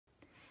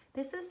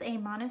This is a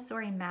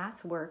Montessori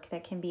math work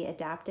that can be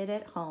adapted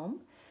at home.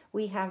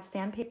 We have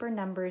sandpaper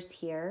numbers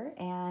here,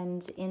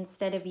 and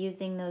instead of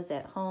using those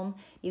at home,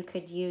 you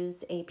could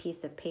use a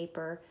piece of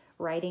paper,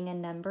 writing a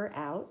number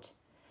out,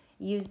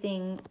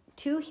 using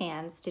two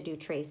hands to do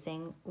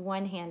tracing,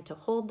 one hand to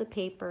hold the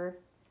paper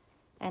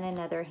and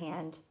another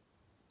hand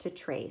to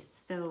trace.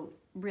 So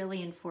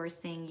really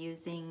enforcing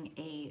using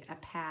a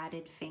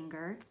padded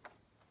finger.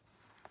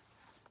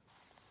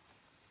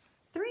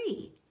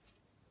 3.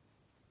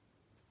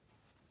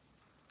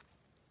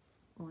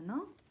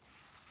 1,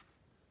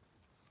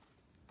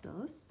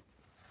 2,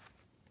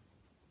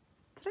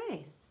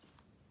 3.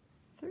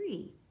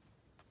 3.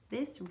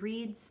 This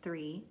reads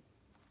 3.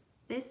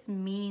 This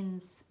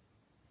means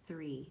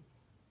 3.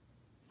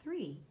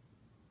 3.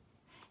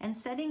 And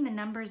setting the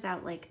numbers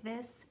out like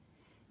this,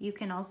 you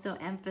can also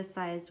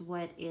emphasize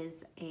what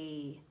is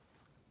a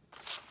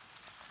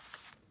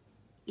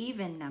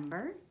even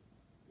number,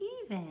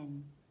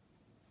 even,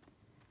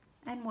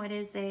 and what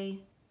is a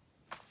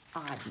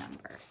odd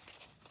number,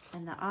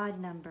 and the odd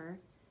number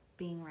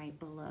being right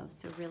below.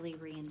 So really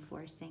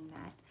reinforcing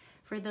that.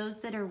 For those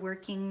that are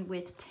working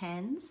with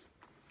tens,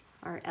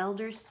 our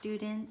elder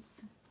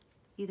students,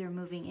 either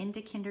moving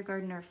into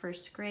kindergarten or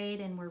first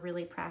grade, and we're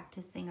really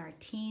practicing our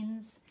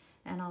teens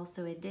and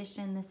also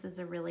addition. This is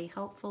a really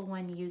helpful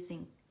one,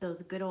 using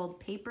those good old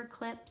paper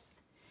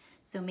clips.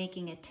 So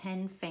making a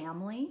 10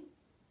 family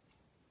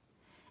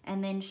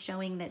and then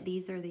showing that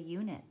these are the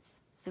units.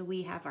 So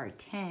we have our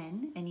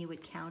 10, and you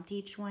would count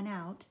each one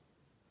out.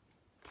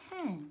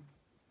 10.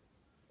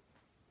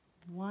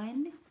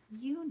 1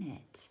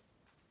 unit.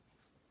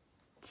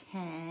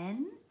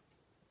 10.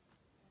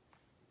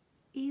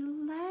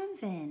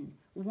 11.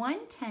 1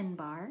 10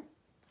 bar.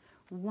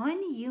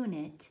 1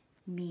 unit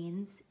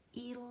means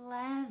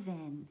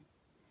 11.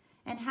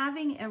 And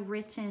having a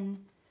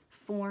written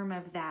form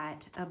of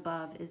that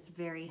above is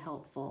very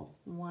helpful.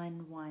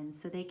 1 1.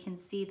 So they can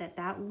see that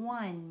that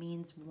 1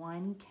 means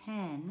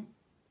 110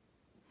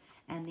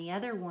 and the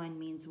other one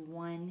means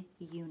 1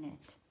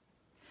 unit.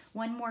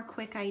 One more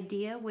quick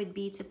idea would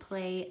be to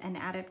play an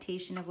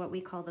adaptation of what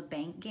we call the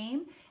bank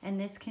game, and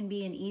this can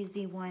be an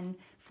easy one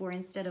for,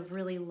 instead of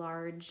really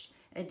large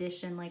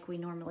addition like we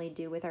normally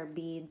do with our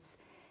beads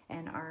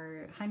and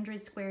our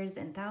 100 squares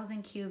and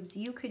 1,000 cubes,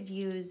 you could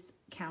use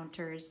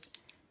counters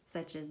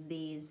such as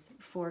these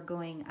for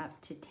going up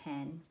to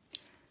 10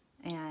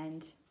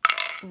 and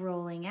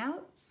rolling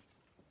out.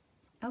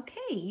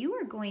 Okay, you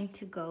are going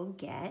to go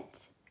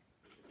get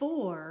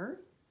 4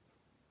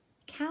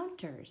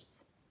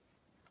 counters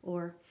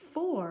or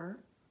 4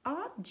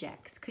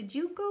 objects. Could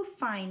you go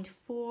find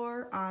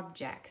 4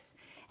 objects?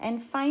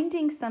 And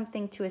finding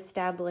something to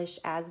establish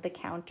as the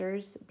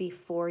counters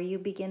before you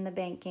begin the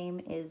bank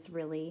game is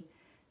really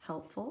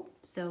helpful.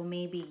 So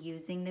maybe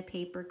using the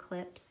paper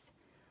clips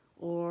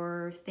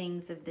or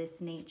things of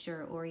this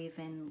nature, or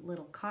even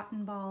little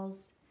cotton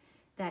balls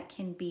that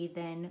can be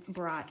then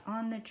brought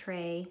on the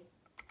tray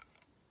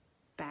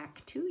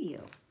back to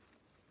you.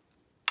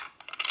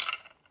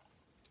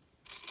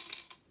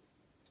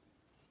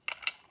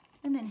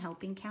 And then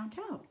helping count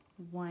out.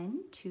 1,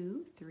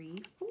 2, 3,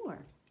 4.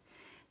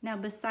 Now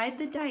beside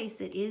the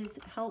dice, it is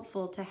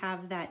helpful to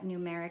have that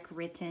numeric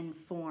written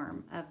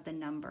form of the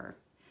number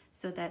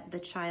so that the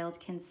child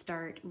can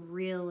start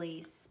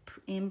really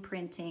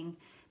imprinting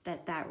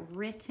that that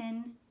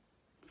written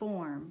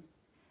form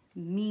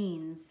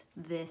means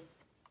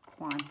this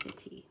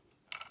quantity.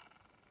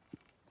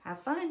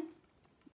 Have fun.